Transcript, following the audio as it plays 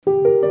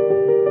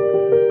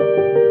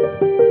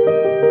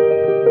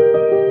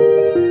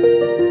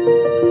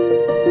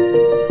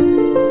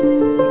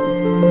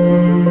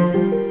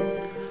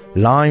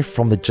Live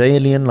from the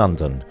JLE in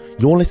London,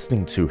 you're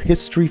listening to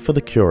History for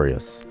the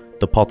Curious,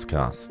 the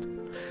podcast.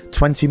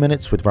 20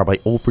 minutes with Rabbi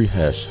Aubrey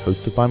Hirsch,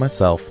 hosted by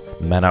myself,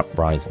 Menat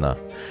Reisner.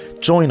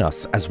 Join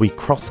us as we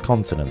cross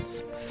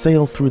continents,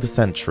 sail through the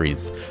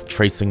centuries,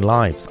 tracing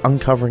lives,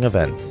 uncovering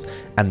events,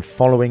 and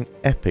following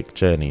epic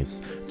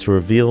journeys to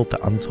reveal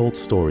the untold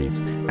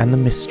stories and the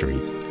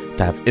mysteries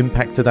that have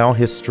impacted our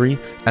history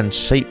and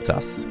shaped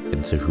us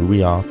into who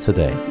we are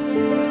today.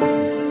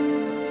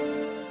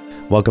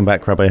 Welcome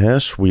back, Rabbi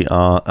Hirsch. We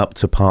are up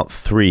to part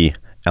 3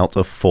 out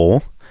of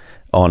 4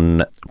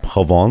 on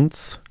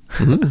Provence.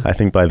 I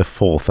think by the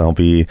 4th I'll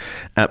be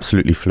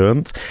absolutely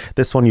fluent.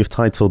 This one you've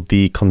titled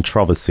The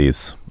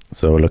Controversies.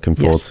 So looking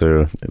forward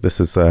to,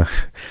 this is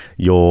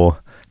your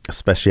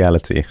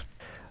speciality.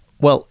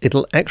 Well,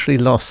 it'll actually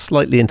last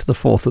slightly into the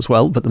 4th as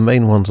well, but the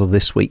main ones are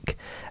this week.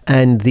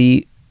 And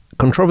the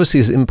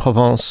controversies in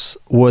Provence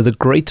were the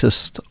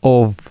greatest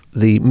of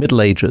the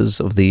Middle Ages,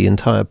 of the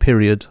entire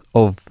period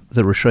of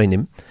the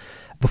Rishonim.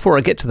 Before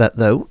I get to that,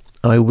 though,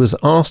 I was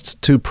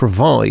asked to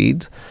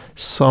provide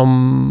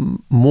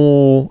some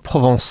more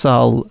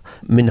Provençal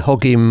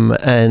minhagim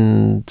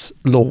and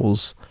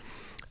laws.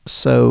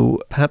 So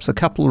perhaps a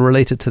couple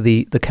related to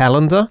the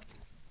calendar,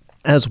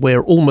 as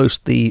we're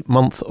almost the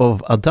month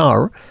of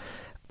Adar.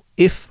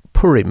 If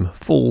Purim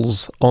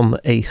falls on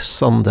a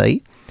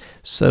Sunday,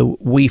 so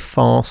we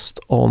fast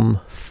on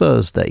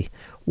Thursday,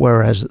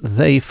 whereas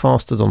they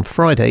fasted on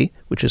Friday,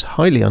 which is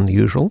highly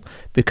unusual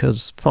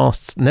because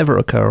fasts never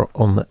occur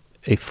on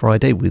a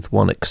Friday, with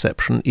one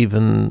exception,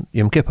 even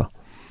Yom Kippur.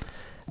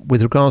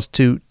 With regards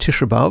to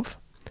Tisha B'Av,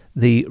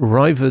 the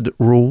Raavad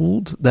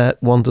ruled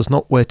that one does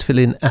not wear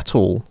tefillin at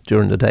all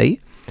during the day,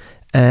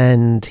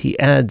 and he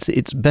adds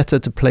it's better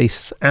to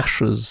place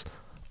ashes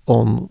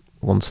on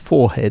one's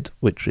forehead,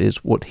 which is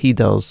what he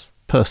does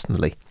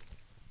personally.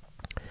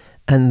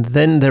 And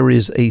then there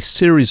is a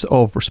series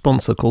of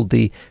responsa called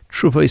the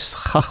Tshuvos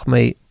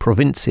Chachmei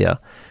Provincia,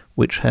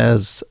 which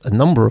has a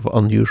number of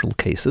unusual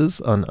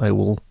cases, and I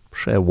will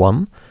share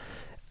one.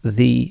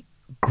 The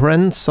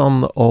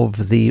grandson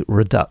of the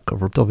Radak,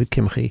 of Reb David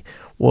Kimchi,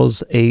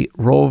 was a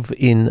Rov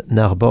in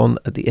Narbonne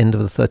at the end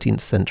of the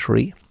 13th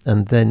century,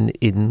 and then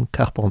in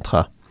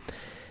Carpentras.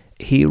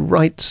 He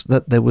writes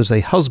that there was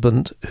a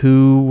husband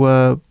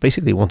who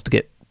basically wanted to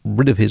get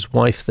rid of his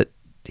wife that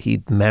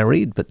he'd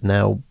married but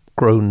now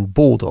grown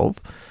bored of,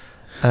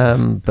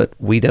 but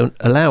we don't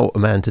allow a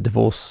man to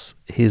divorce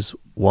his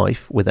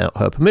wife without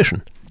her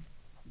permission.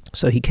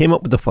 So he came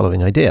up with the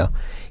following idea.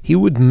 He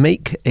would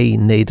make a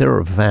neder,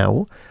 a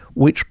vow,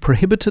 which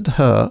prohibited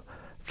her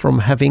from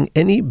having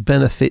any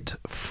benefit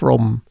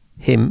from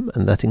him,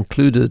 and that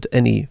included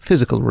any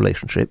physical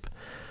relationship,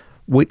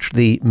 which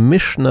the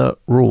Mishnah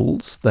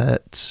rules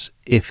that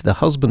if the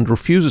husband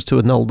refuses to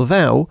annul the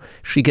vow,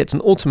 she gets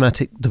an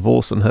automatic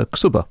divorce on her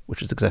ksuba,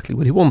 which is exactly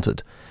what he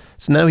wanted.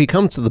 So now he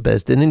comes to the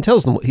Beis Din and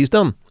tells them what he's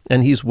done,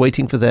 and he's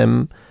waiting for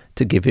them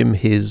to give him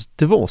his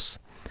divorce.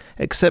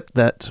 Except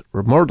that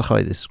Reb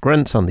Mordechai, his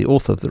grandson, the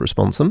author of the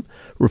responsum,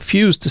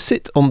 refused to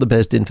sit on the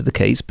Beis Din for the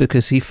case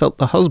because he felt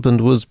the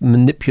husband was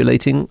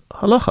manipulating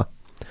halacha.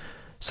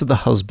 So the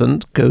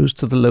husband goes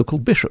to the local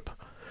bishop,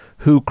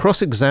 who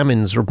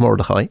cross-examines Reb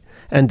Mordechai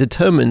and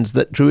determines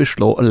that Jewish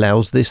law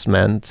allows this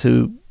man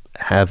to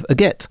have a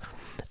get,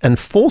 and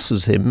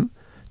forces him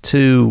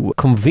to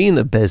convene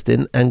a Beis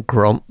Din and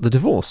grant the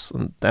divorce.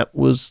 And that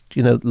was,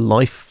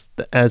 life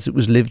as it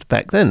was lived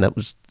back then. That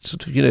was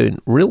sort of, in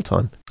real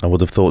time. I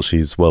would have thought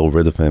she's well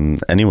rid of him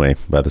anyway,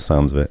 by the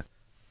sounds of it.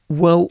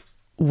 Well,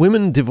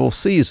 women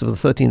divorcees of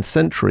the 13th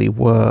century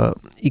were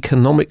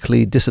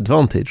economically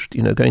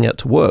disadvantaged. Going out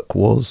to work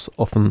was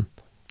often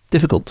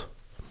difficult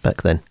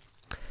back then.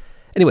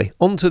 Anyway,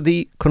 on to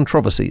the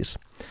controversies.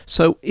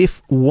 So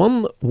if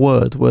one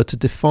word were to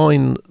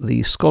define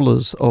the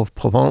scholars of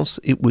Provence,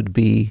 it would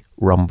be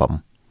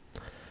Rambam.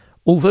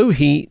 Although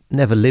he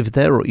never lived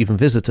there or even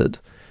visited,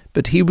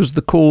 but he was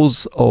the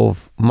cause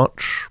of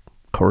much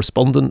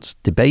correspondence,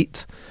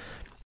 debate.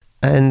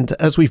 And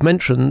as we've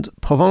mentioned,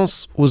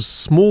 Provence was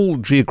small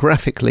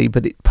geographically,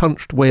 but it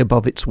punched way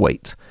above its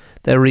weight.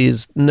 There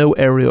is no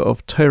area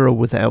of Torah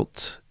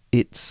without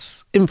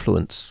its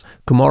influence.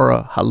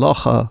 Gemara,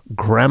 halacha,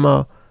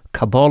 grammar,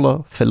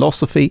 Kabbalah,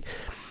 philosophy,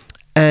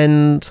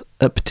 and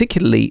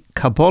particularly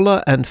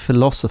Kabbalah and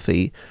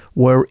philosophy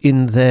were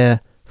in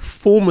their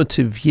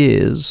formative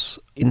years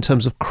in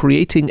terms of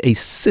creating a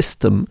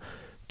system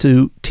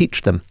to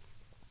teach them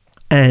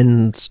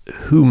and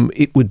whom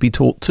it would be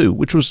taught to,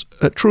 which was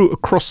true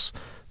across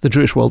the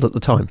Jewish world at the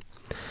time.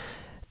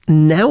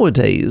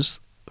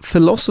 Nowadays,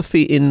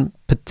 philosophy in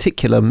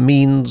particular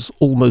means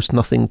almost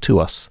nothing to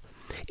us.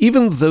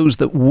 Even those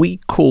that we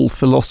call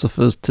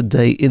philosophers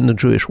today in the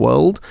Jewish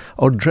world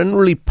are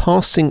generally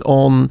passing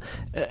on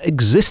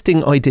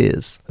existing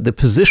ideas, the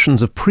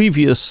positions of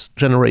previous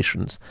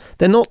generations.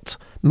 They're not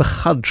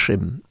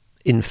mechadshim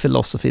in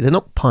philosophy. They're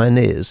not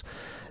pioneers.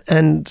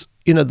 And,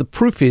 the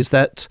proof is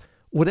that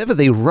whatever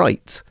they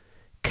write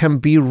can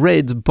be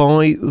read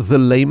by the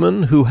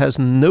layman who has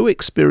no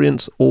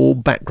experience or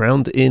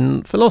background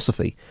in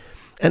philosophy.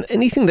 And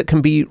anything that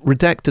can be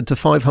redacted to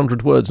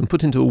 500 words and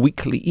put into a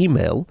weekly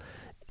email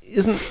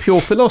isn't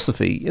pure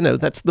philosophy.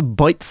 That's the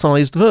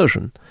bite-sized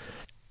version.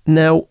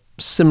 Now,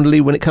 similarly,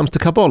 when it comes to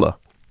Kabbalah,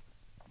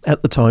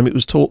 at the time it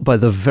was taught by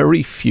the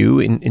very few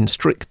in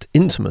strict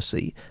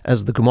intimacy,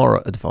 as the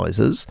Gemara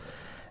advises,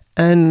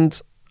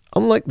 and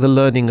unlike the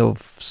learning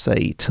of,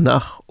 say,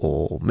 Tanakh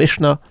or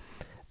Mishnah,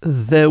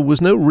 there was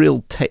no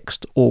real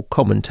text or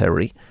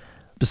commentary,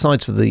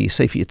 besides for the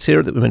Sefer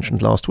Yetzirah that we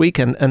mentioned last week,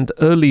 and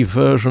early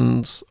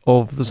versions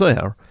of the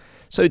Zohar.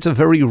 So it's a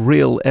very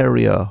real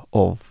area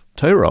of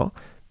Torah,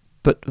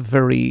 but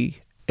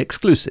very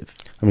exclusive.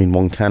 I mean,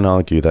 one can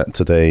argue that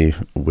today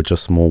we're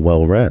just more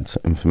well-read.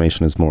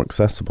 Information is more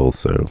accessible,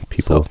 so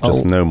people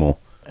just know more.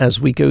 As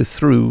we go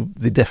through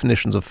the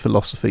definitions of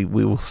philosophy,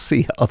 we will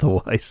see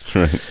otherwise.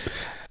 Right.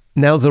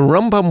 Now, the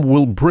Rambam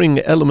will bring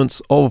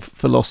elements of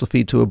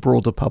philosophy to a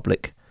broader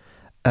public.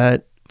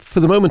 For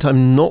the moment,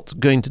 I'm not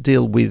going to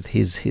deal with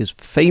his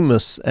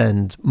famous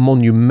and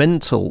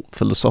monumental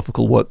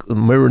philosophical work, the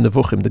Moreh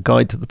Nevuchim, the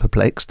Guide to the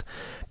Perplexed,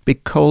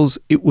 because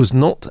it was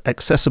not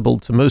accessible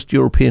to most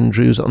European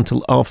Jews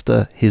until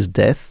after his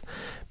death,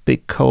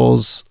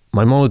 because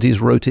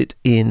Maimonides wrote it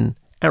in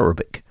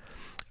Arabic.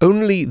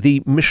 Only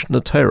the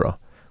Mishnah Torah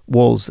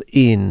was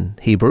in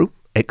Hebrew,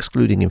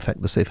 excluding, in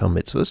fact, the Sefer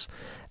Mitzvahs,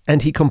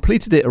 and he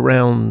completed it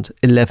around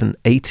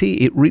 1180.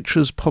 It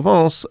reaches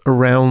Provence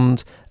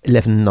around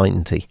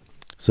 1190.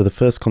 So the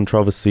first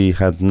controversy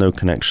had no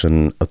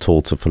connection at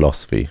all to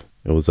philosophy.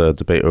 It was a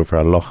debate over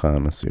halacha,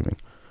 I'm assuming.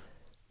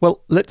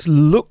 Well, let's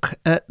look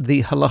at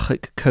the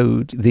halachic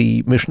code,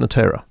 the Mishnah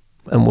Torah,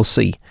 and we'll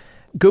see.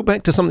 Go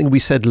back to something we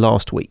said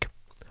last week.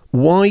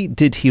 Why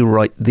did he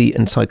write the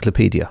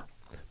encyclopedia?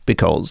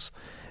 Because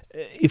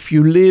if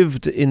you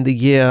lived in the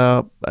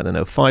year,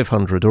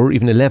 500 or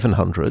even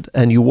 1100,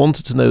 and you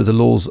wanted to know the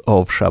laws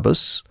of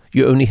Shabbos,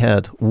 you only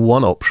had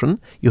one option.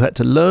 You had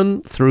to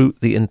learn through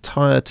the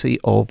entirety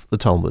of the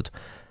Talmud.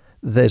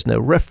 There's no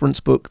reference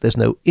book, there's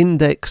no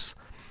index,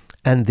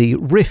 and the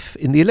Rif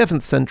in the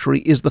 11th century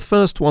is the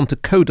first one to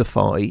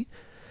codify,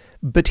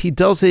 but he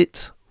does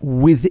it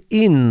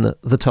within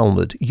the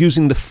Talmud,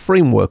 using the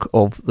framework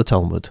of the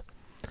Talmud.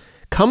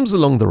 Comes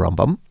along the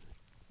Rambam,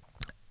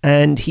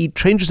 and he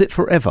changes it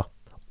forever.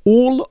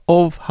 All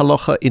of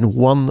halacha in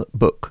one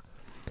book.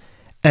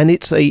 And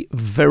it's a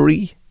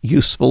very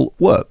useful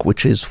work,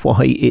 which is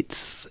why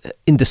it's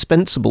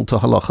indispensable to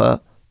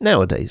halacha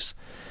nowadays.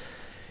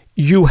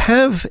 You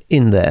have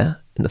in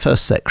there, in the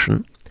first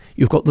section,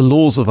 you've got the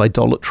laws of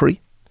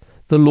idolatry,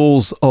 the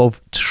laws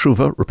of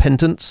teshuvah,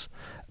 repentance,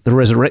 the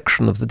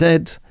resurrection of the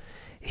dead.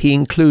 He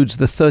includes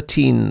the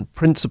 13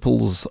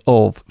 principles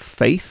of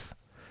faith,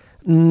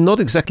 not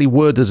exactly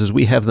worded as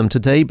we have them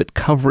today, but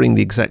covering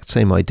the exact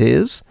same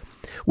ideas,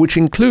 which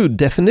include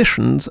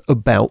definitions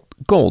about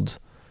God,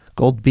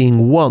 God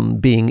being one,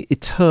 being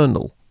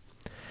eternal,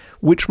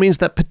 which means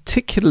that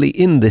particularly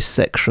in this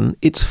section,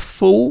 it's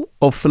full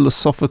of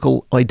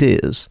philosophical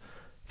ideas.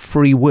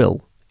 Free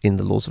will in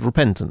the laws of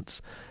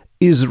repentance.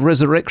 Is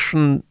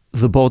resurrection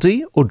the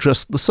body or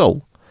just the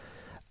soul?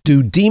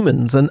 Do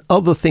demons and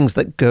other things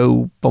that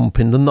go bump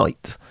in the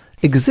night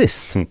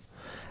exist?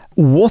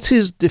 What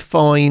is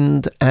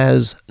defined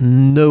as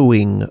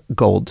knowing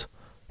God?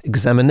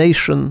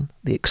 Examination,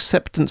 the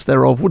acceptance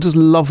thereof. What does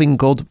loving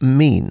God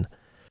mean?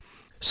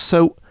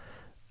 So,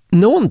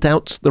 no one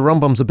doubts the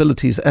Rambam's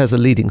abilities as a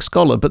leading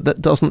scholar, but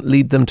that doesn't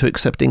lead them to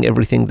accepting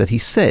everything that he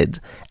said,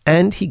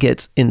 and he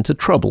gets into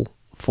trouble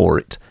for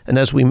it. And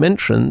as we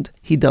mentioned,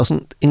 he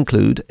doesn't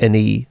include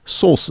any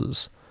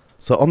sources.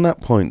 So on that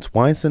point,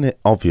 why isn't it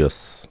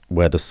obvious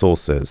where the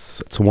source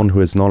is? To one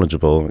who is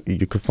knowledgeable,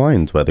 you could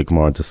find where the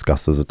Gemara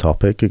discusses a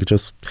topic. You could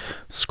just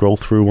scroll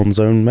through one's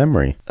own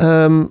memory.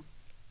 Not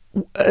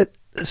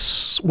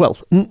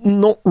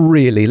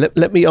really.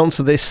 Let me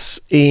answer this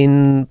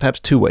in perhaps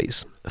two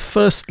ways.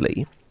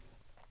 Firstly,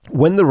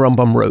 when the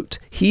Rambam wrote,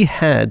 he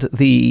had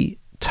the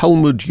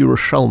Talmud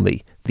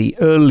Yerushalmi, the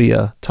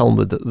earlier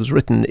Talmud that was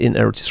written in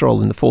Eretz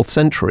Yisrael in the 4th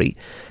century,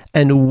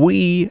 and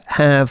we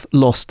have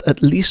lost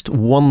at least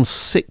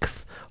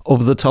 1/6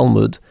 of the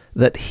Talmud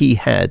that he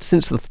had.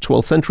 Since the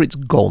 12th century, it's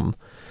gone.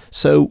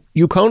 So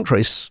you can't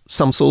trace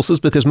some sources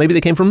because maybe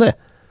they came from there,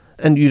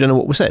 and you don't know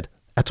what was said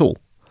at all.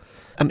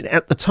 I mean,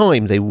 at the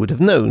time they would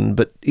have known,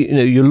 but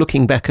you're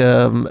looking back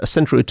a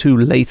century or two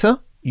later,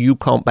 you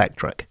can't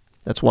backtrack.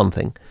 That's one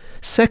thing.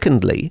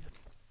 Secondly,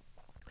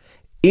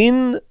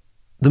 in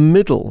the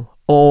middle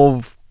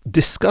of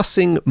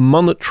discussing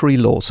monetary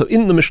law, so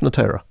in the Mishnah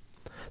Torah,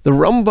 the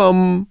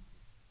Rambam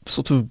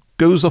sort of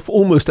goes off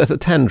almost at a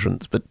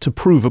tangent, but to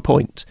prove a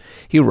point,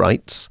 he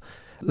writes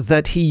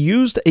that he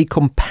used a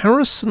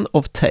comparison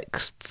of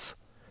texts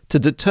to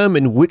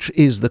determine which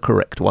is the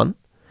correct one.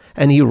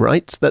 And he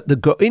writes that the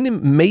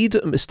Goinim made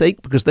a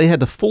mistake because they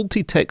had a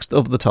faulty text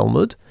of the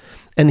Talmud,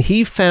 and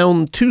he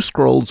found 2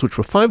 scrolls which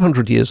were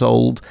 500 years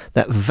old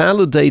that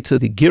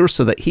validated the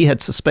Girsa that he had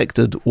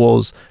suspected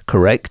was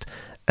correct,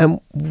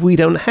 and we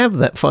don't have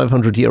that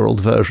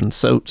 500-year-old version,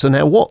 so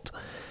now what?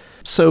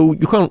 So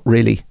you can't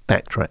really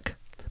backtrack.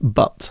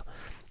 But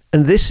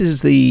And this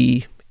is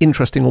the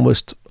interesting,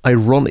 almost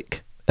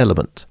ironic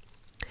element.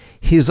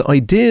 His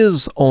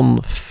ideas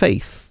on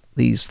faith,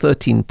 these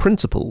 13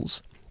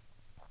 principles,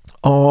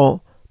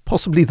 are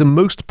possibly the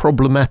most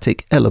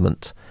problematic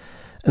element.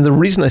 And the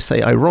reason I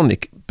say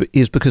ironic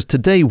is because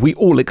today we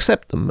all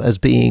accept them as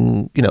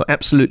being,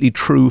 absolutely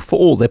true for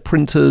all. They're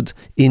printed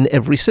in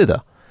every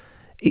siddur.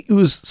 It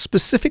was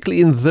specifically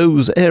in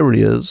those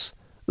areas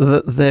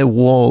that there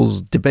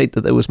was debate,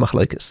 that there was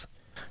machlokes.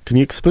 Can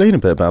you explain a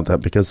bit about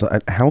that? Because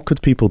how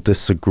could people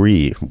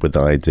disagree with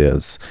the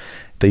ideas?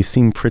 They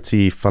seem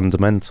pretty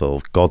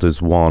fundamental. God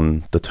is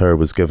one. The Torah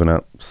was given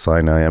at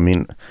Sinai. I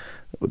mean,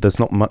 there's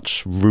not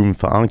much room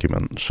for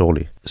argument,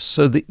 surely.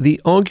 So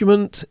the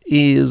argument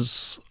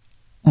is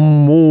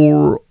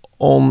more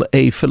on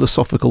a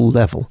philosophical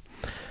level.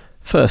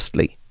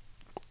 Firstly,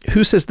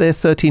 who says there are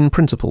 13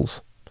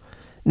 principles?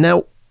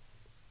 Now,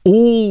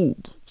 all,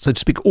 so to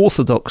speak,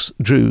 Orthodox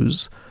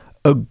Jews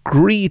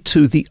agree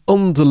to the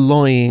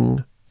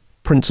underlying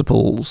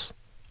principles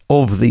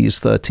of these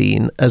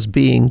 13 as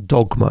being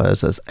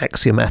dogmas, as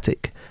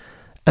axiomatic.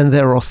 And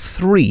there are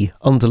 3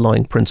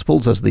 underlying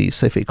principles, as the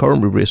Sefer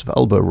Koren Rubrius of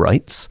Albo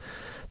writes.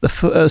 The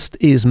first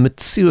is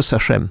Metzius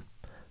Hashem,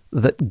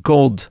 that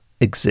God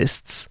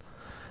exists.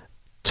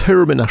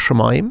 Torah min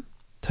hashamayim,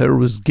 Torah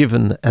was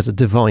given as a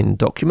divine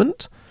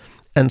document.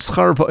 And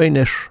Schar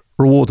v'onesh,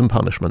 reward and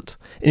punishment.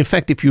 In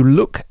fact, if you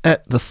look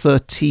at the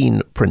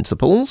 13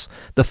 principles,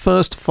 the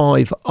first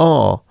 5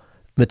 are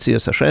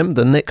Metzius Hashem,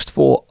 the next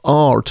 4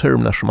 are Torah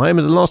min hashamayim,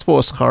 and the last 4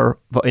 are Schar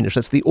v'onesh.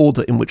 That's the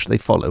order in which they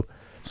follow.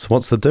 So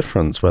what's the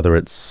difference, whether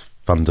it's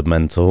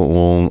fundamental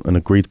or an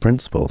agreed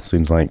principle?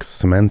 Seems like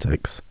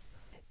semantics.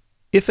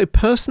 If a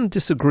person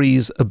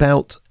disagrees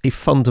about a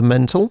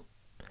fundamental,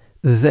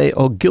 they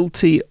are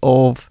guilty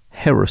of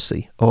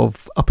heresy,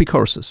 of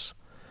apikoresis.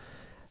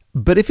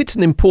 But if it's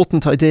an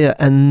important idea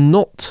and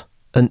not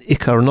an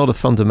ikar, not a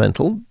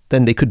fundamental,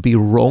 then they could be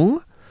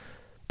wrong,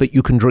 but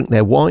you can drink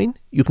their wine,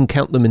 you can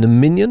count them in a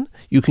minyan,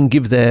 you can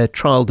give their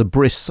child a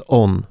bris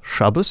on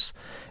Shabbos.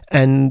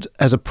 And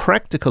as a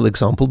practical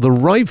example, the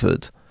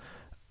Raavad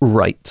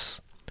writes,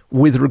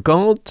 with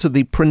regard to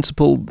the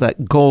principle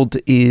that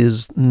God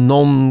is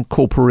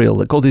non-corporeal,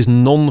 that God is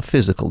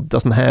non-physical,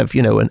 doesn't have,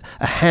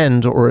 a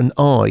hand or an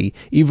eye,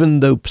 even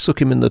though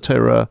psukim in the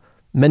Torah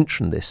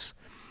mention this.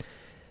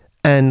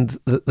 And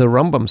the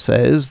Rambam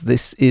says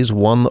this is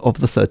one of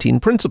the 13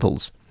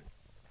 principles.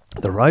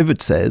 The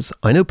Raavad says,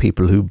 I know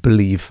people who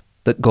believe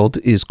that God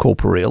is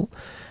corporeal,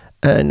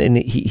 and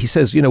he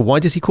says, why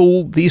does he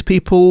call these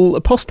people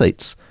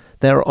apostates?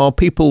 There are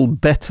people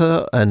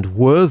better and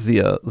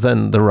worthier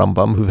than the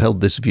Rambam who've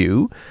held this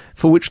view,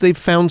 for which they've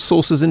found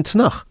sources in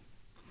Tanakh.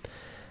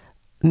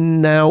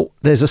 Now,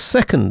 there's a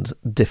second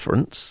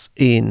difference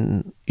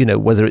in,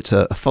 whether it's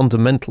a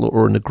fundamental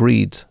or an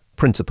agreed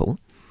principle,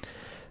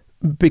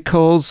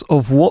 because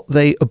of what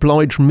they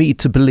oblige me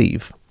to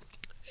believe.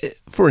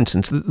 For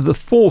instance, the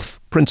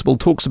 4th principle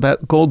talks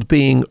about God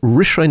being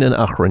Rishon and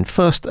Achron,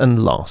 first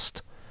and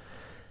last.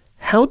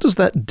 How does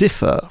that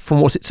differ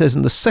from what it says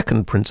in the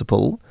 2nd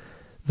principle,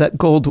 that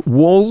God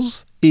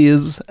was,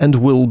 is, and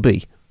will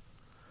be?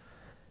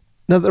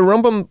 Now, the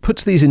Rambam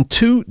puts these in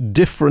 2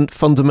 different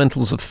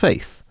fundamentals of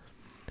faith,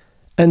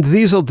 and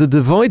these are the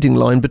dividing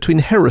line between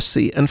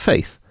heresy and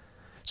faith.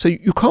 So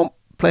you can't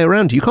play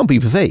around, you can't be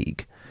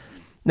vague.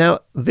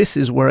 Now, this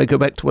is where I go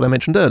back to what I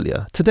mentioned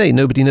earlier. Today,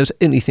 nobody knows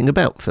anything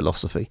about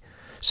philosophy.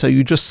 So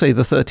you just say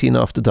the 13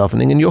 after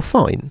davening and you're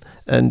fine.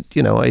 And,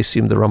 I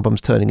assume the Rambam's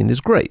turning in his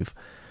grave.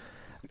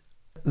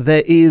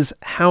 There is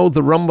how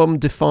the Rambam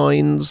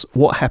defines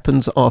what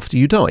happens after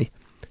you die.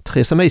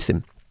 Tchias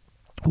HaMesim.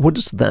 What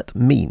does that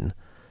mean?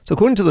 So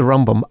according to the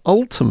Rambam,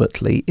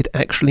 ultimately, it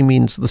actually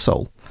means the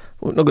soul.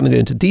 We're not going to go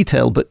into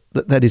detail, but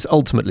that is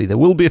ultimately. There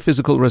will be a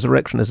physical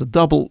resurrection as a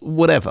double,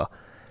 whatever.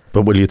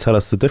 But will you tell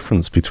us the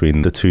difference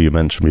between the 2 you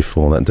mentioned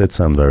before? That did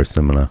sound very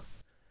similar.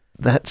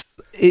 That's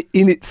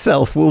in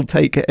itself will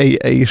take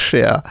a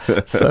share.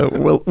 So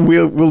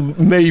we'll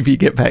maybe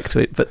get back to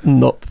it, but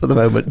not for the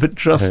moment. But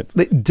just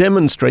it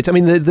demonstrates. I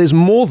mean, there's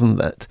more than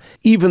that.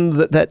 Even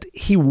that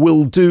he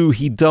will do,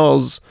 he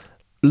does.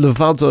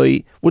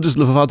 Levadoi. What does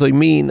levadoi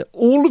mean?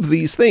 All of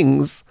these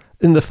things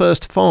in the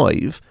first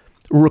 5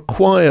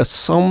 require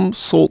some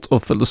sort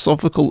of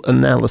philosophical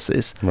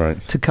analysis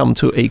to come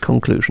to a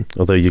conclusion.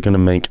 Although you're going to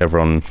make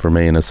everyone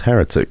remain as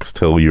heretics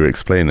till you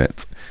explain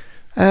it.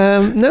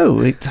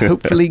 No, it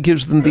hopefully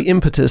gives them the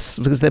impetus,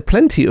 because there are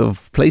plenty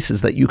of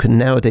places that you can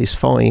nowadays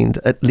find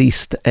at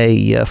least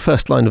a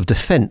first line of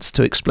defense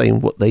to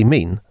explain what they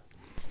mean.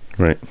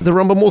 Right. The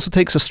Rambam also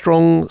takes a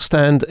strong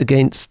stand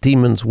against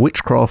demons'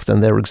 witchcraft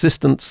and their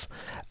existence,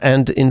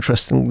 and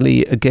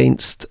interestingly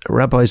against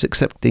rabbis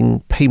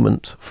accepting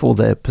payment for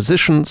their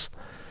positions.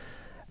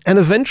 And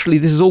eventually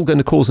this is all going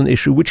to cause an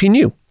issue which he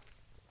knew.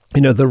 The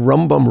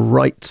Rambam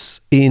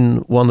writes in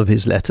one of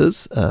his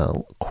letters,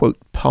 I'll quote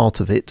part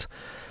of it,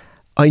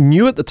 I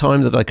knew at the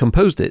time that I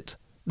composed it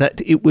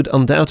that it would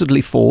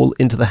undoubtedly fall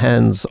into the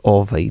hands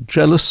of a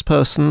jealous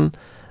person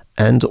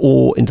and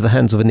or into the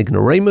hands of an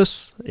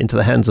ignoramus, into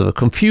the hands of a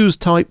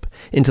confused type,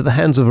 into the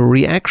hands of a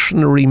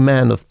reactionary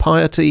man of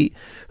piety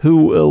who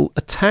will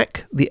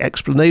attack the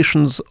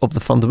explanations of the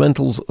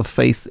fundamentals of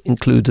faith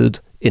included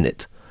in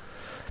it.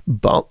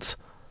 But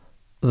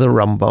the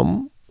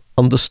Rambam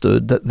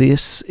understood that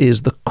this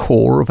is the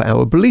core of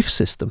our belief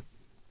system.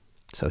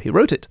 So he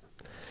wrote it.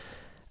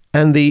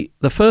 And the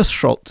first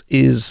shot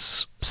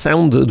is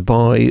sounded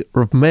by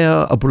Rav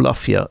Meir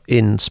Abulafia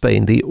in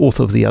Spain, the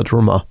author of the Yad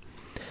Ramah.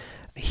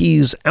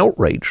 He's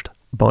outraged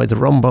by the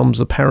Rambam's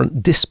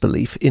apparent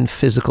disbelief in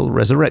physical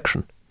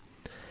resurrection.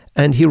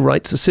 And he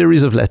writes a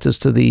series of letters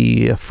to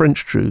the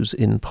French Jews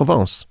in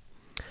Provence.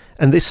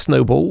 And this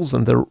snowballs,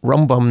 and the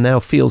Rambam now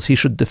feels he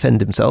should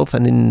defend himself.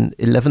 And in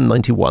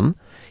 1191,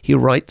 he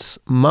writes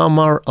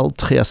Mamar al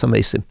Trias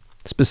HaMesim,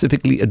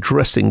 specifically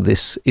addressing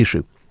this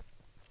issue.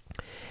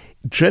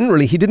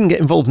 Generally, he didn't get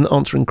involved in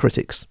answering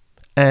critics,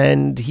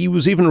 and he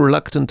was even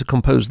reluctant to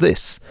compose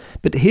this.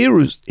 But here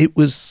it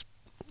was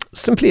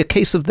simply a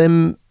case of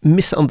them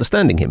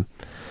misunderstanding him.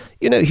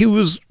 You know, he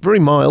was very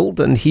mild,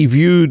 and he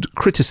viewed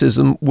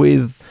criticism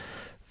with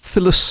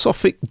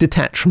philosophic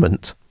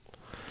detachment.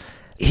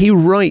 He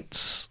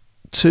writes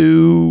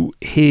to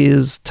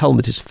his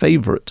Talmud, his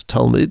favorite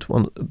Talmud,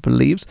 one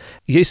believes,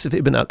 Yosef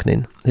ibn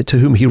Aknin, to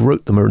whom he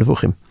wrote the Moreh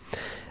Nevuchim,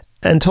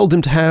 and told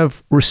him to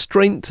have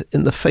restraint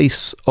in the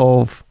face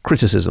of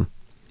criticism.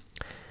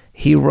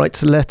 He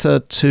writes a letter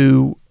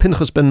to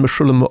Pinchas ben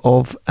Meshulam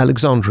of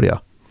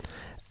Alexandria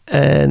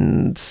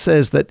and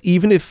says that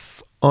even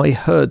if I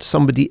heard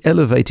somebody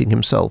elevating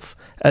himself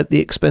at the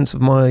expense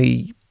of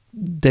my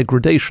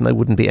degradation, I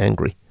wouldn't be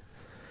angry.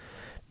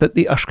 But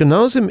the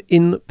Ashkenazim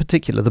in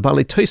particular, the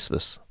Balei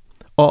Tosfos,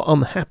 are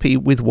unhappy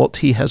with what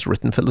he has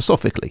written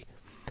philosophically.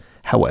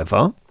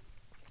 However,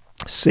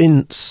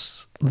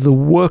 since the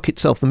work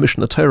itself, the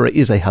Mishnah Torah,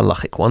 is a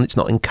halachic one. It's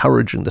not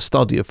encouraging the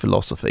study of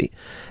philosophy.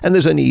 And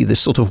there's only this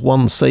sort of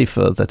one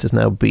sefer that has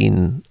now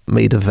been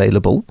made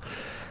available.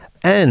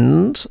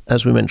 And,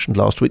 as we mentioned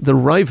last week, the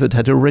Raavad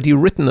had already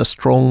written a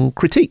strong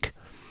critique.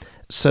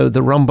 So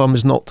the Rambam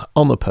is not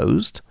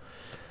unopposed.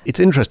 It's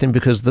interesting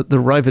because the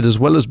Raavad, as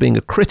well as being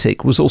a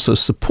critic, was also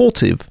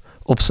supportive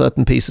of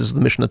certain pieces of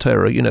the Mishnah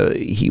Torah. You know,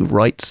 he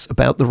writes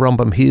about the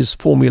Rambam, his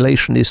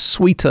formulation is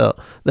sweeter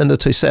than the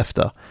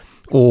Tosefta.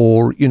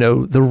 Or, you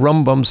know, the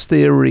Rambam's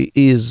theory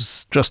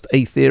is just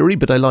a theory,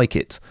 but I like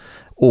it.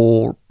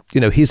 Or,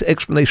 you know, his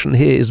explanation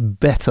here is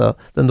better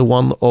than the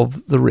one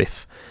of the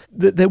Rif.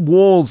 There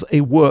was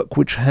a work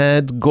which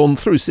had gone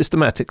through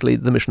systematically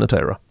the Mishnah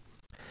Torah.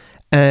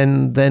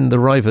 And then the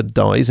Raavad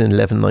dies in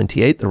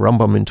 1198, the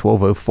Rambam in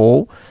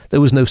 1204.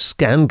 There was no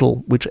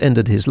scandal which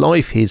ended his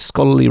life. His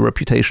scholarly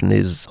reputation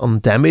is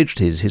undamaged.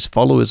 His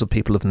followers are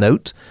people of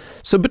note.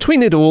 So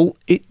between it all,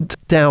 it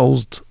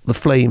doused the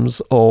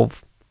flames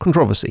of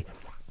controversy.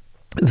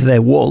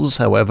 There was,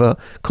 however,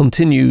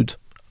 continued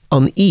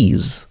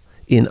unease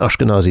in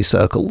Ashkenazi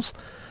circles,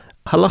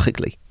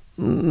 halachically,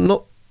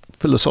 not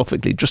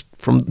philosophically, just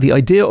from the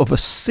idea of a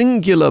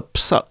singular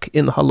psak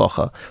in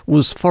halacha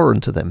was foreign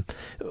to them.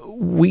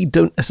 We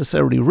don't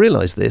necessarily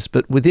realize this,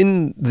 but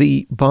within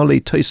the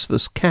Balei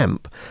Tosfos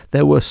camp,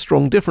 there were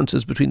strong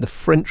differences between the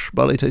French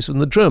Balei Tosfos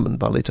and the German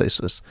Balei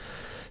Tosfos.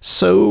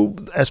 So,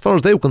 as far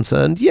as they were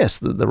concerned, yes,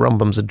 the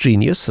Rambam's a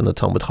genius and a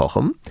Talmud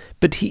Chacham,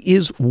 but he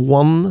is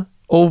one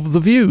of the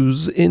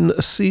views in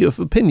a sea of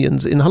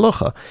opinions in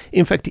halacha.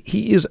 In fact,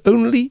 he is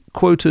only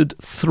quoted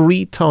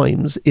 3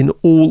 times in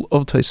all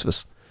of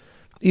Tosfos.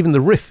 Even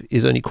the Rif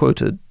is only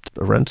quoted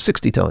around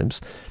 60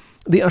 times.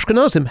 The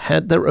Ashkenazim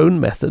had their own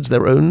methods,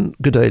 their own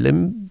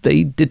Gedolim.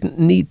 They didn't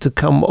need to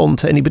come on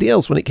to anybody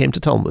else when it came to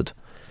Talmud.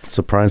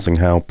 Surprising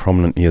how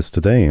prominent he is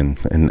today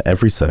in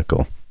every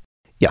circle.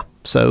 Yeah,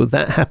 so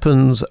that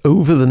happens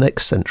over the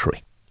next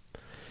century.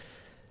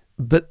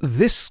 But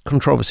this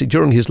controversy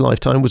during his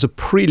lifetime was a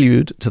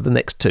prelude to the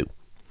next 2.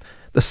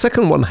 The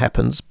second one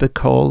happens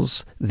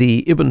because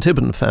the Ibn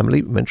Tibbon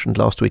family, mentioned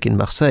last week in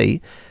Marseille,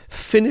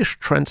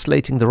 finished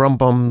translating the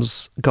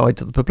Rambam's Guide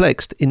to the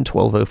Perplexed in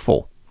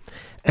 1204.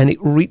 And it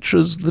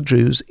reaches the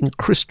Jews in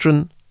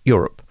Christian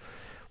Europe,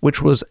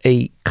 which was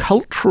a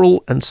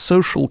cultural and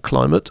social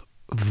climate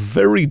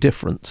very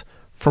different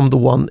from the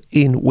one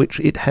in which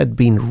it had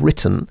been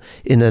written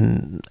in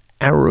an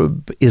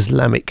Arab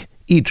Islamic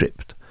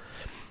Egypt.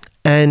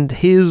 And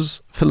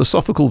his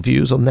philosophical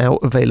views are now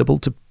available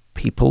to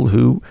people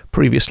who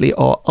previously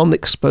are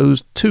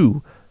unexposed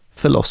to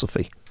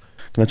philosophy.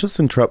 Can I just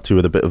interrupt you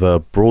with a bit of a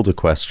broader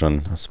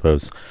question, I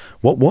suppose?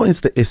 What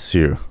is the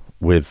issue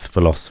with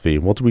philosophy?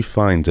 What do we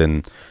find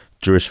in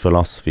Jewish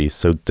philosophy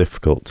so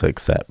difficult to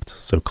accept,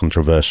 so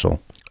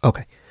controversial?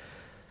 Okay.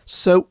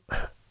 So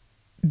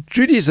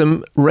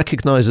Judaism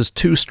recognizes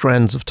 2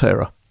 strands of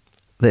Torah.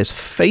 There's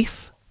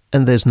faith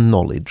and there's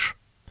knowledge,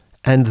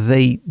 and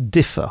they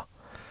differ.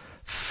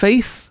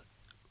 Faith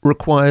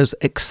requires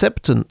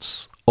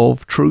acceptance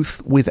of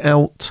truth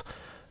without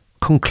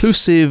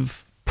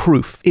conclusive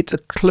proof. It's a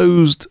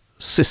closed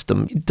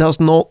system. It does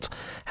not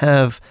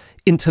have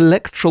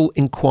intellectual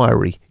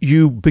inquiry.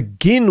 You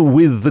begin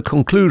with the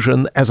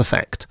conclusion as a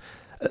fact.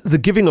 the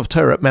giving of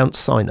Torah at Mount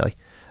Sinai,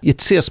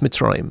 Yetzias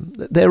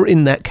Mitzrayim, they're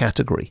in that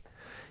category.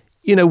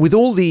 You know, with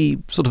all the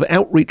sort of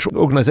outreach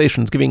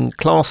organizations giving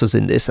classes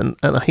in this, and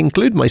I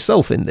include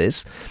myself in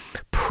this,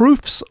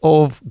 proofs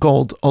of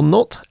God are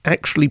not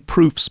actually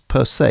proofs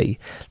per se.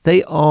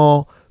 They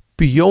are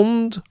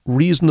beyond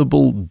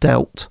reasonable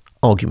doubt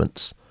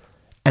arguments.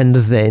 And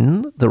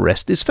then the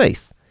rest is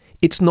faith.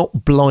 It's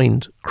not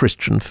blind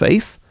Christian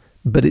faith,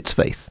 but it's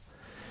faith.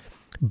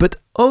 But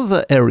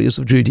other areas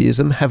of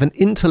Judaism have an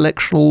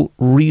intellectual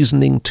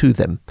reasoning to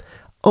them,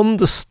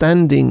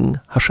 understanding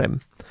Hashem.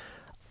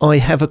 I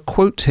have a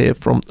quote here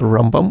from the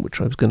Rambam, which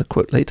I was going to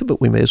quote later,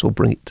 but we may as well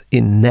bring it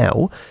in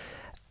now.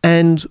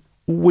 And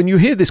when you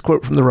hear this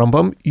quote from the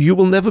Rambam, you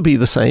will never be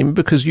the same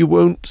because you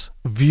won't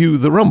view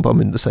the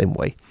Rambam in the same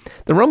way.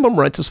 The Rambam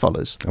writes as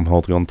follows. I'm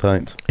holding on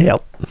tight. Yeah.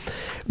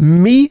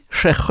 Mi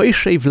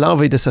shechoishev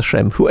lavedes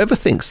Hashem, whoever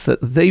thinks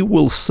that they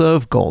will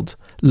serve God,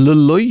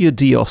 lelo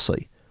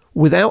yediosei,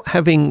 without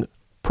having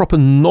proper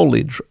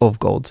knowledge of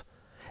God,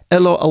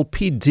 elo al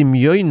pi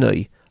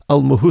dimyonei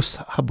al muhus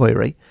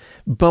haboire,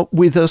 but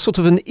with a sort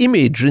of an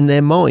image in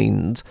their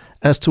mind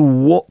as to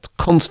what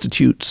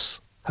constitutes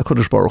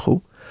HaKadosh Baruch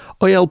Hu,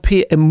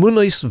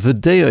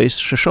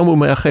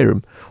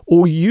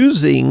 or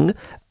using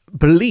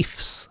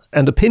beliefs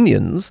and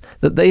opinions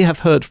that they have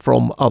heard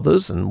from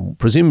others, and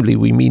presumably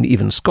we mean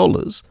even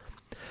scholars.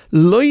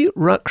 Not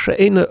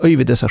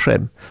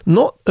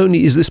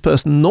only is this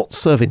person not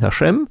serving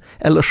Hashem,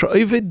 they are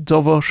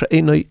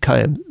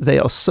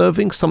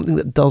serving something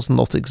that does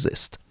not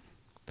exist.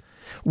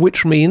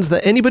 Which means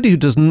that anybody who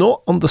does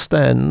not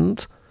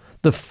understand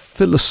the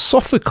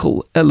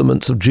philosophical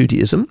elements of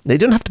Judaism, they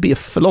don't have to be a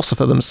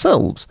philosopher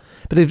themselves,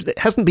 but if it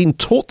hasn't been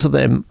taught to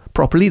them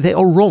properly, they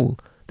are wrong.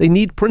 They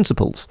need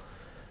principles.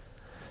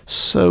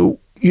 So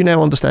you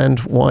now understand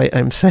why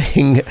I'm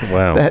saying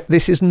that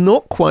this is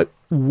not quite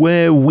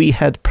where we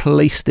had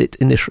placed it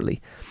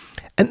initially.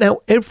 And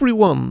now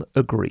everyone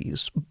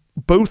agrees,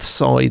 both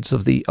sides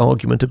of the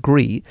argument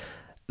agree,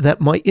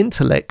 that my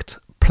intellect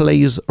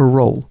plays a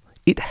role.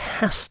 It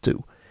has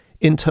to,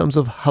 in terms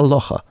of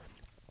halacha.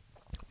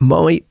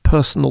 My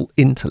personal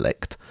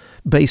intellect,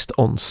 based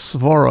on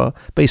svara,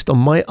 based on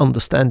my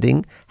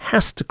understanding,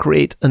 has to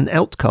create an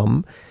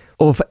outcome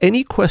of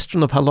any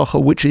question of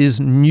halacha which is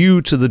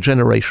new to the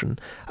generation.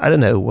 I don't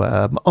know,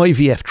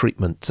 IVF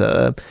treatment,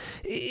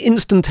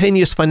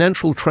 instantaneous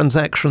financial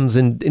transactions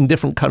in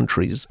different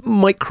countries,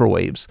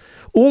 microwaves.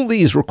 All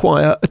these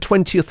require a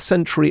 20th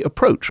century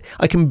approach.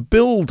 I can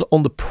build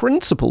on the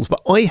principles,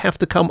 but I have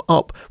to come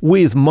up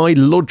with my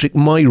logic,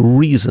 my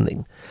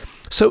reasoning.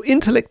 So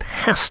intellect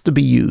has to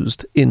be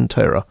used in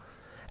Torah,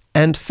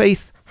 and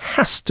faith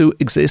has to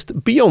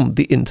exist beyond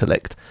the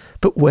intellect.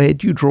 But where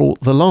do you draw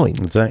the line?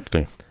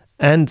 Exactly.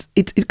 And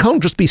it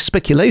can't just be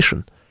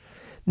speculation.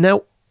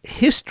 Now,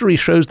 history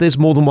shows there's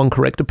more than one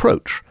correct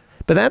approach.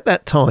 But at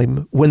that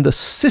time, when the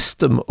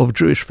system of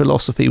Jewish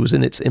philosophy was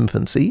in its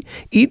infancy,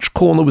 each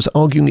corner was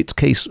arguing its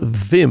case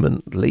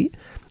vehemently,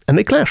 and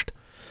they clashed.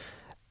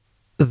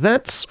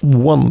 That's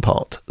one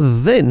part.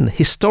 Then,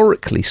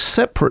 historically,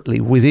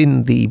 separately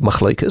within the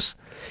Machlokes,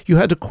 you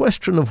had a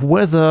question of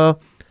whether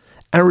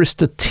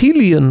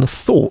Aristotelian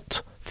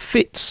thought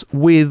fits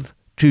with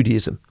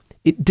Judaism.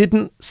 It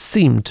didn't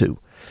seem to.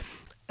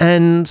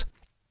 And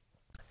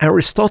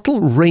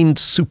Aristotle reigned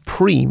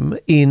supreme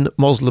in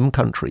Muslim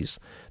countries,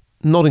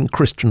 not in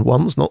Christian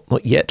ones, not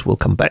yet. We'll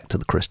come back to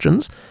the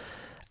Christians.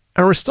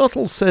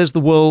 Aristotle says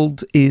the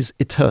world is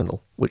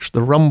eternal, which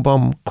the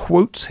Rambam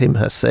quotes him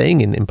as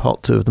saying in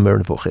part 2 of the Moreh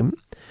Nevuchim,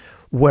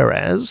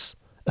 whereas,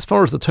 as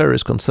far as the Torah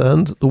is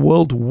concerned, the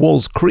world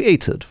was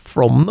created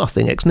from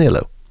nothing ex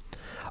nihilo.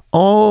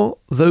 Are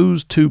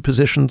those two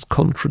positions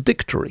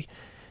contradictory?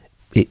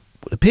 It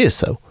would appear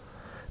so.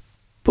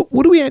 But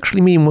what do we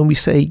actually mean when we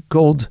say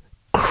God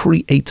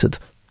created?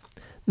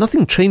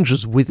 Nothing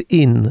changes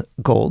within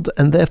God,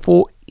 and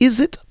therefore, is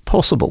it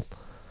possible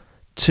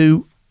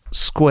to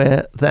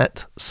square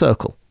that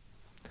circle?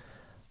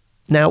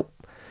 Now,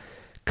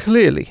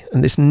 clearly,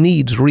 and this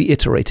needs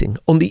reiterating,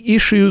 on the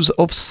issues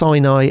of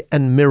Sinai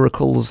and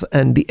miracles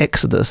and the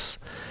Exodus,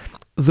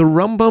 the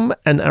Rambam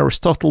and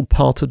Aristotle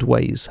parted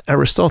ways.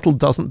 Aristotle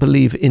doesn't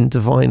believe in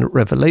divine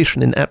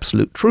revelation, in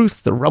absolute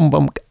truth. The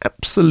Rambam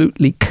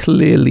absolutely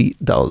clearly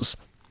does.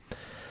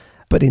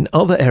 But in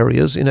other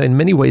areas, in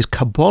many ways,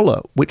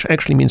 Kabbalah, which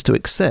actually means to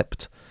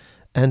accept,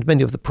 and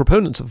many of the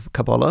proponents of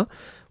Kabbalah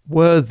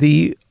were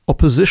the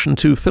opposition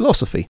to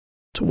philosophy,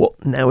 to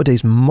what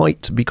nowadays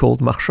might be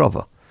called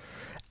machshava.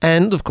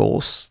 And, of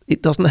course,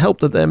 it doesn't help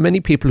that there are many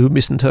people who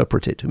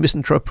misinterpret it, who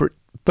misinterpret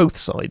both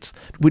sides,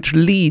 which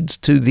leads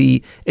to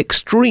the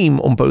extreme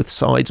on both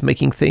sides,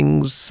 making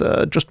things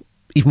just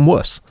even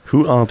worse.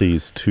 Who are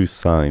these two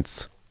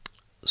sides?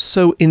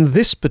 So in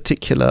this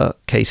particular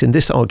case, in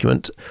this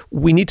argument,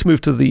 we need to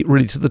move to the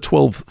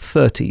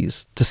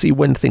 1230s to see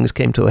when things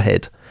came to a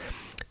head.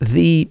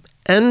 The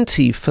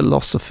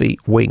anti-philosophy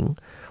wing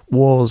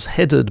was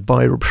headed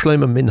by Reb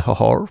Shlomo min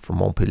Hahor from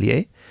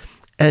Montpellier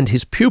and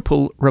his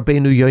pupil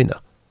Rabbeinu Yonah,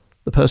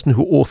 the person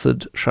who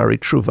authored Shari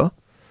Tshuva.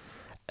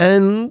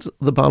 and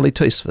the Baalei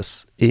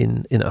Tosfos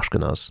in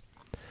Ashkenaz,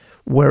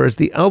 whereas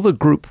the other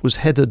group was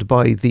headed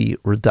by the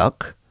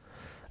Radak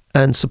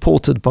and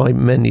supported by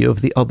many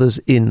of the others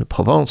in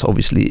Provence,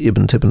 obviously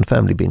Ibn Tibbon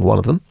family being one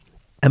of them.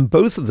 And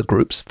both of the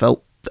groups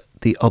felt that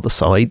the other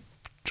side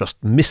just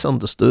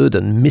misunderstood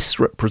and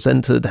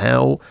misrepresented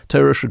how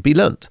Torah should be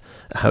learnt,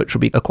 how it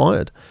should be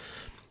acquired.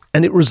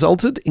 And it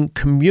resulted in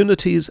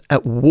communities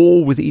at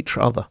war with each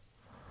other.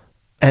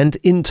 And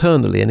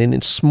internally, and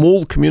in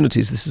small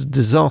communities, this is a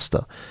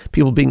disaster.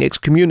 People being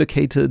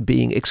excommunicated,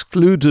 being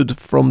excluded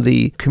from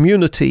the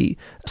community,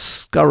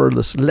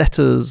 scurrilous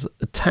letters,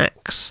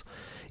 attacks.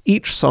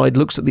 Each side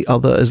looks at the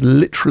other as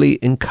literally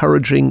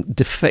encouraging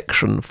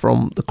defection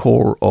from the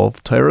core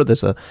of Torah.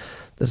 There's a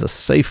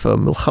Sefer,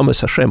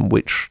 Milchamas Hashem,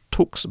 which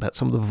talks about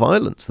some of the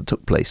violence that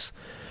took place.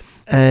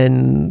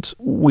 And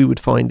we would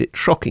find it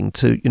shocking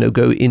to,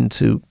 go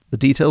into the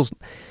details.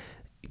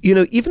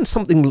 Even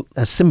something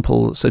as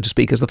simple, so to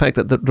speak, as the fact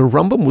that the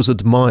Rambam was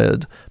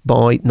admired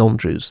by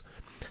non-Jews.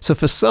 So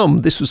for some,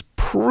 this was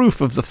proof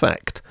of the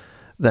fact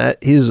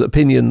that his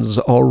opinions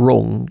are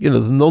wrong. The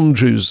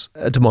non-Jews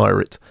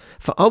admire it.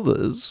 For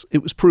others,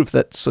 it was proof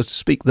that, so to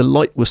speak, the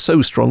light was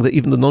so strong that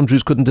even the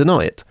non-Jews couldn't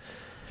deny it.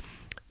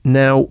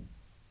 Now,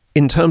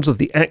 in terms of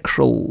the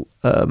actual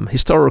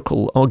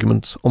historical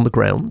argument on the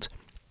ground,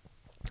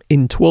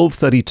 in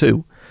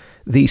 1232,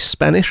 the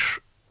Spanish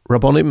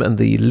Rabbonim and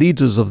the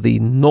leaders of the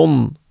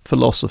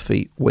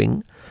non-philosophy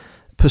wing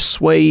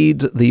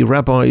persuade the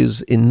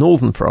rabbis in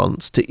northern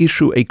France to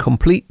issue a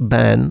complete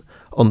ban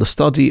on the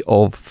study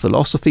of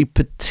philosophy,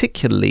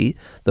 particularly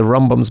the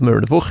Rambam's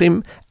Moreh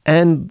Nevuchim,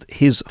 and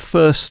his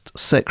first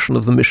section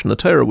of the Mishnah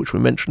Torah, which we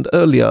mentioned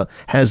earlier,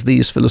 has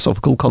these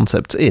philosophical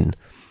concepts in.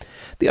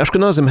 The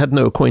Ashkenazim had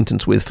no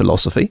acquaintance with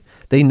philosophy.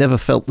 They never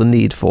felt the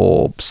need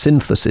for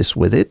synthesis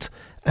with it,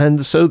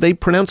 and so they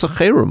pronounce a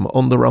cherem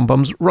on the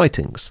Rambam's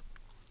writings.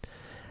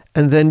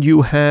 And then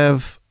you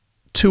have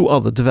two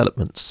other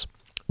developments.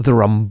 The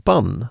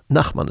Ramban,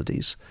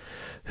 Nachmanides,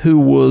 who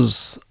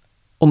was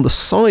on the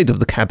side of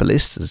the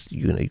Kabbalists, as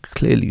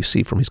clearly you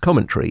see from his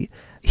commentary,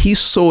 he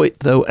saw it,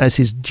 though, as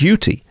his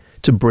duty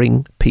to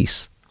bring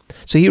peace.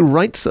 So he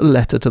writes a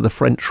letter to the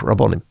French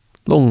Rabbonim,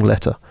 long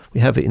letter. We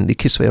have it in the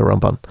Kisvei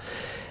Ramban.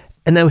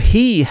 And now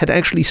he had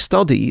actually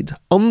studied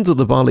under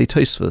the Baalei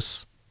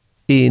Tosfos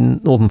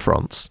in northern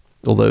France,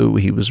 although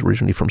he was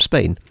originally from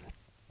Spain,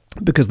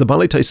 because the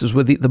Baalei Tosfos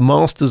were the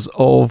masters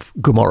of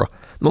Gemara,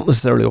 not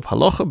necessarily of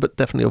Halacha, but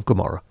definitely of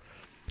Gemara.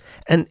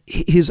 And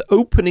his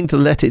opening to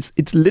letter,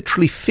 it's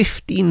literally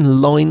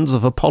 15 lines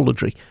of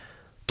apology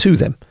to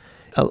them.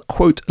 I'll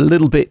quote a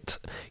little bit,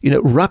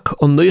 Rak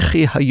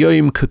onochi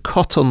hayoim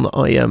kekoton,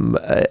 I am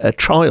a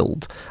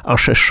child,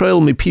 asher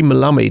shoel mipi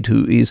melamed,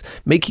 who is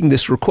making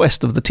this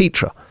request of the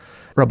teacher.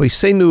 Rabbi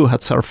Senu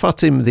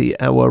Hatzarfatim,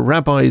 our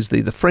rabbis,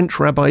 the French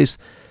rabbis,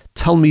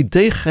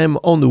 Talmidechem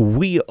onu,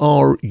 we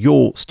are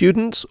your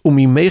students,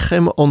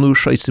 umimechem onu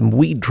shaisim,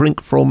 we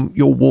drink from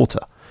your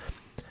water.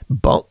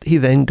 But he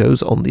then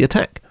goes on the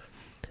attack.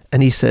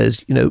 And he says,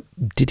 did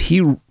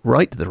the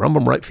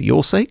Rambam write for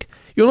your sake?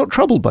 You're not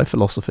troubled by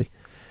philosophy.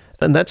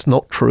 And that's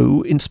not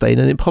true in Spain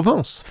and in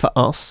Provence. For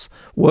us,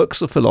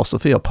 works of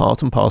philosophy are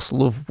part and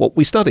parcel of what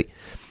we study.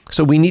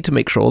 So we need to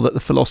make sure that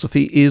the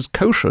philosophy is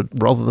kosher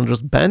rather than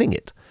just banning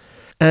it.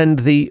 And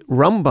the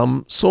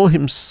Rambam saw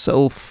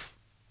himself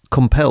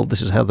compelled,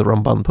 this is how the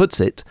Ramban puts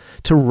it,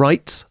 to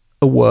write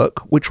a work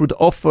which would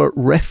offer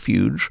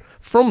refuge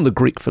from the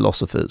Greek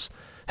philosophers.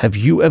 Have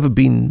you ever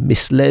been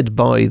misled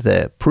by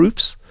their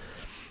proofs?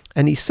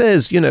 And he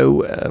says,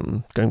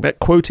 going back,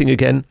 quoting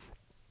again,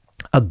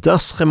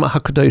 Adaschem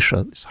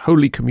HaKadosha, this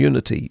holy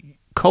community,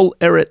 Kol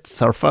Eret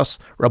Sarfas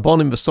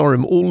Rabbonim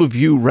V'Sorim, all of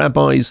you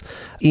rabbis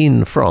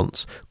in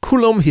France,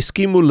 Kulom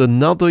Hiskimu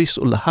Lenadois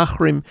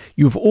Ulahachrim,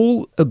 you've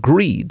all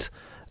agreed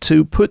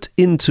to put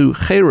into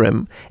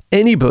cherem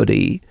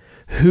anybody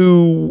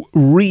who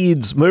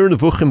reads Moreh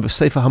Nevuchim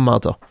V'Sefer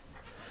Hamada.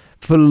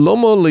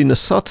 V'lomo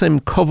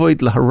le'nasatem kovod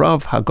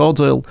laharav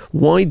hagadol,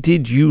 why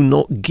did you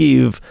not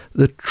give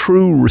the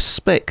true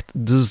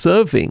respect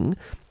deserving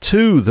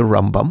to the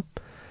Rambam?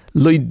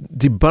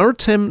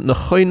 Dibartem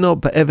nechoino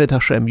be'eved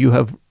Hashem, you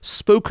have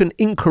spoken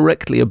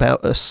incorrectly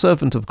about a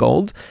servant of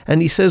God.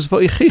 And he says,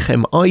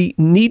 V'oichichem, I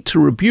need to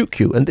rebuke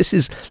you. And this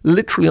is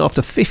literally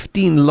after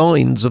 15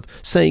 lines of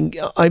saying,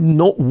 I'm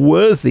not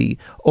worthy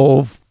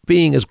of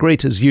being as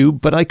great as you,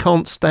 but I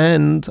can't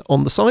stand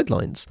on the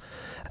sidelines.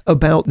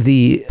 About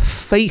the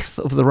faith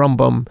of the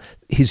Rambam,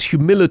 his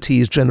humility,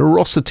 his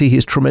generosity,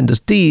 his tremendous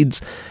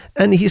deeds.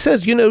 And he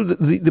says,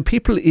 the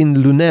people in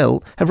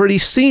Lunel have already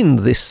seen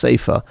this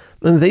Sefer,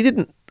 and they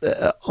didn't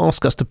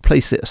ask us to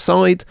place it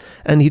aside.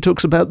 And he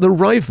talks about the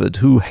Raavad,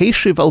 who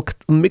Heishiv al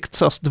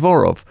Miktsas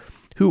Dvorov,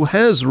 who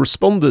has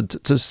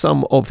responded to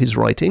some of his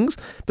writings,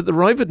 but the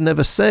Raavad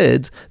never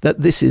said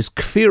that this is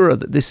kfira,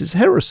 that this is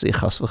heresy,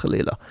 chas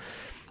v'chalila.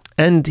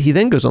 And he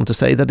then goes on to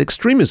say that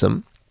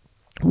extremism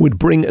would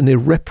bring an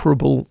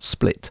irreparable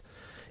split.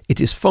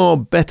 It is far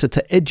better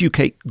to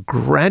educate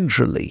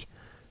gradually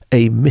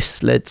a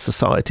misled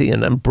society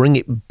and bring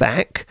it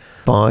back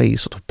by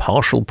sort of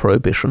partial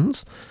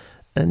prohibitions.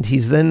 And he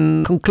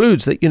then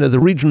concludes that, the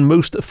region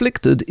most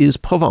afflicted is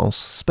Provence.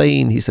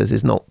 Spain, he says,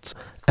 is not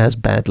as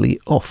badly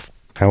off.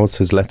 How was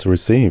his letter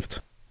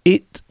received?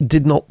 It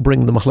did not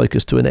bring the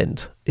Machlokes to an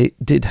end.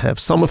 It did have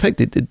some effect.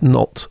 It did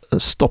not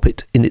stop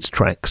it in its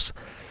tracks.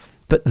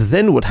 But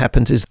then what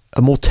happens is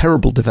a more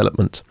terrible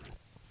development,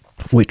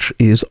 which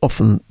is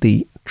often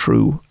the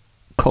true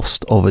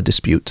cost of a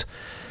dispute.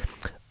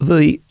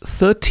 The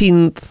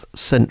 13th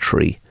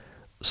century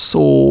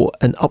saw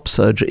an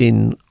upsurge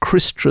in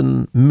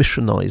Christian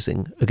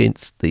missionizing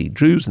against the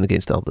Jews and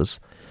against others,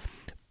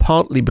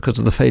 partly because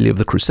of the failure of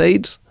the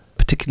Crusades,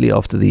 particularly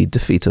after the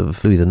defeat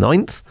of Louis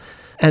IX,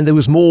 and there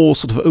was more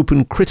sort of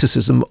open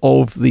criticism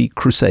of the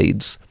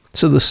Crusades.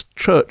 So the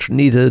church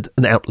needed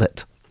an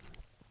outlet.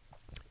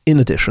 In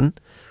addition,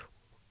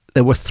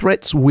 there were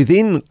threats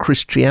within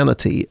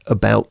Christianity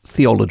about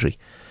theology,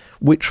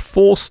 which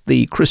forced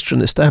the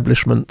Christian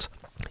establishment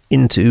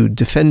into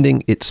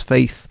defending its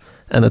faith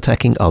and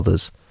attacking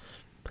others.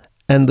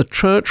 And the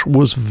church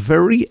was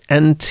very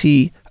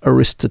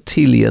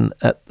anti-Aristotelian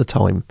at the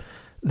time.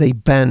 They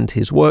banned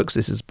his works.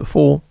 This is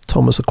before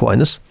Thomas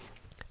Aquinas.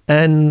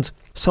 And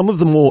some of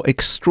the more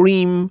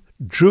extreme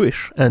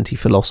Jewish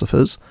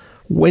anti-philosophers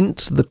went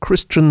to the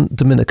Christian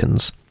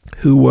Dominicans,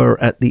 who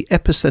were at the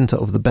epicenter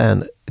of the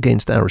ban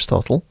against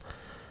Aristotle,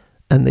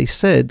 and they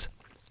said,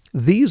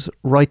 these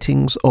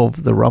writings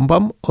of the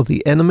Rambam are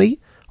the enemy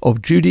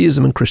of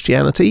Judaism and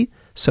Christianity,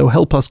 so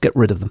help us get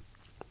rid of them.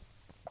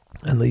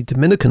 And the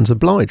Dominicans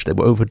obliged. They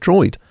were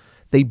overjoyed.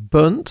 They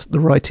burnt the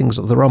writings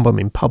of the Rambam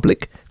in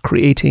public,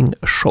 creating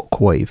a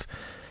shockwave.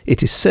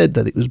 It is said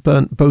that it was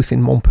burnt both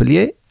in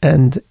Montpellier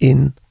and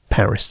in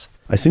Paris.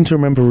 I seem to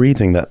remember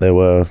reading that there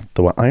were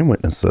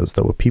eyewitnesses.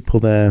 There were people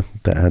there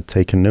that had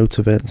taken note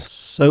of it.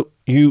 So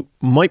you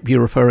might be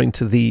referring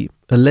to the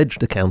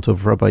alleged account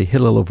of Rabbi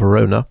Hillel of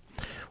Verona,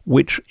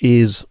 which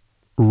is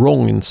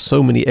wrong in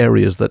so many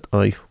areas that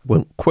I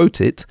won't quote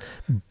it.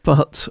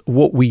 But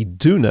what we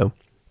do know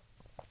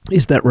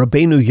is that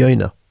Rabbeinu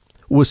Yonah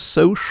was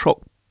so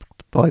shocked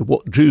by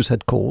what Jews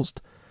had caused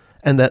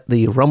and that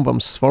the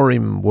Rambam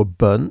Sforim were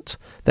burnt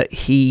that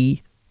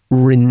he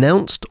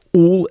renounced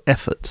all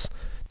efforts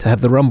to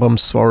have the Rambam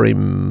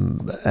Sforim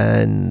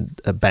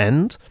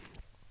banned,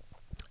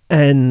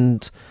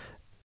 and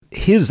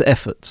his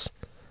efforts,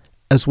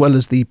 as well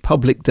as the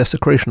public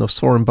desecration of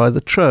Sforim by the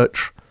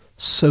church,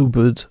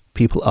 sobered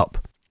people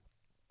up.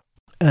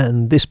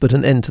 And this put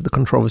an end to the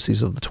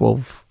controversies of the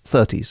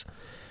 1230s.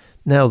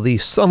 Now, the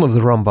son of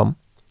the Rambam,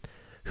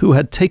 who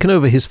had taken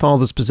over his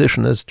father's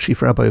position as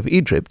chief rabbi of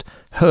Egypt,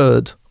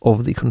 heard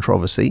of the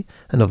controversy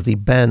and of the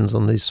bans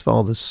on his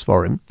father's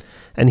Sforim,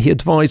 and he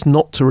advised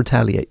not to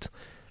retaliate.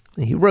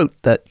 He wrote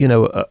that,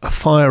 a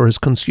fire has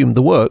consumed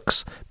the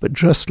works, but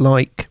just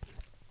like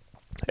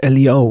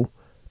Eliyahu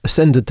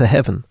ascended to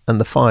heaven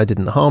and the fire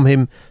didn't harm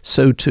him,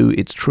 so too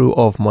it's true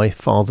of my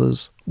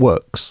father's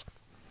works.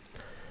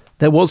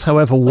 There was,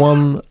 however,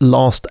 one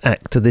last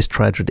act to this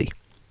tragedy.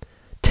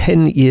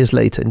 10 years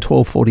later, in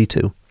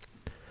 1242,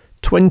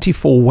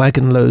 24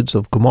 wagon loads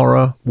of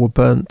Gomorrah were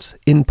burnt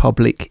in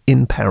public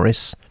in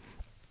Paris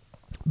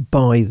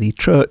by the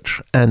church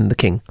and the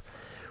king,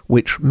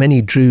 which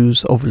many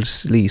Jews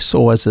obviously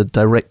saw as a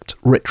direct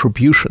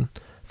retribution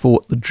for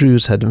what the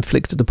Jews had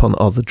inflicted upon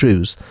other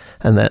Jews,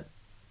 and that,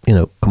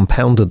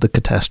 compounded the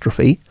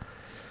catastrophe.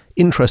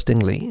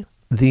 Interestingly,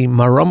 the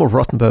Maharam of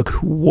Rothenburg,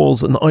 who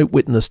was an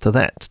eyewitness to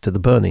the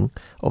burning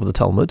of the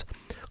Talmud,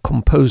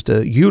 composed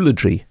a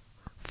eulogy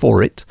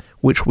for it,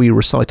 which we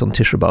recite on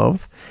Tisha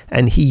B'Av,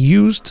 and he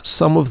used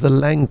some of the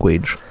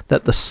language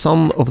that the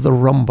son of the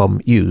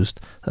Rambam used.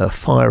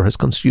 Fire has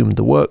consumed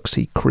the works.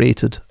 He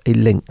created a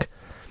link.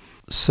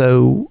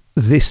 So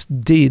this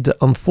did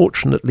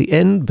unfortunately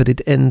end, but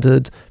it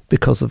ended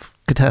because of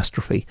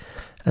catastrophe.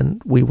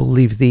 And we will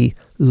leave the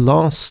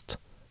last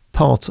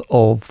part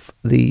of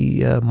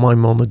the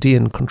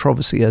Maimonidean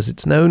controversy, as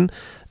it's known,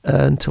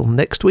 until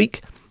next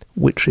week,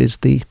 which is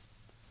the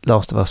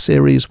last of our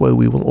series, where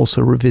we will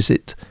also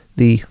revisit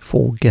the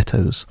 4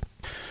 ghettos.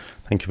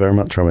 Thank you very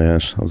much, Rabbi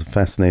Hirsch. That was a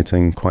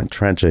fascinating, quite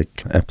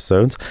tragic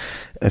episode.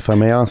 If I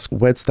may ask,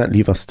 where does that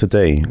leave us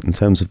today in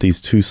terms of these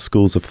 2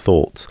 schools of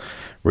thought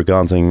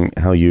regarding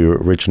how you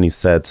originally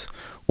said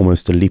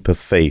almost a leap of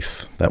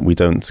faith that we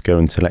don't go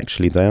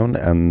intellectually down,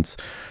 and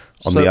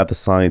on the other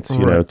side,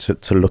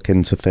 to look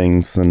into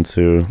things and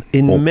to...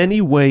 In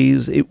many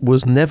ways, it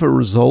was never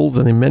resolved,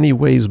 and in many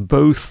ways,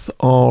 both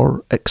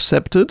are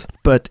accepted,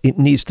 but it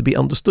needs to be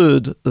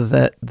understood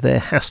that there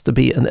has to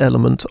be an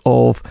element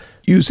of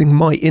using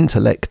my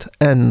intellect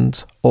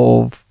and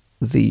of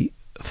the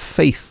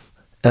faith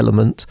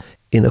element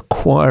in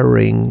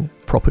acquiring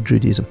proper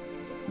Judaism.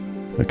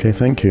 Okay,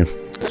 thank you.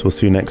 So we'll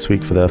see you next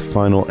week for the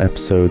final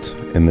episode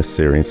in this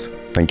series.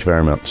 Thank you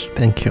very much.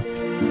 Thank you.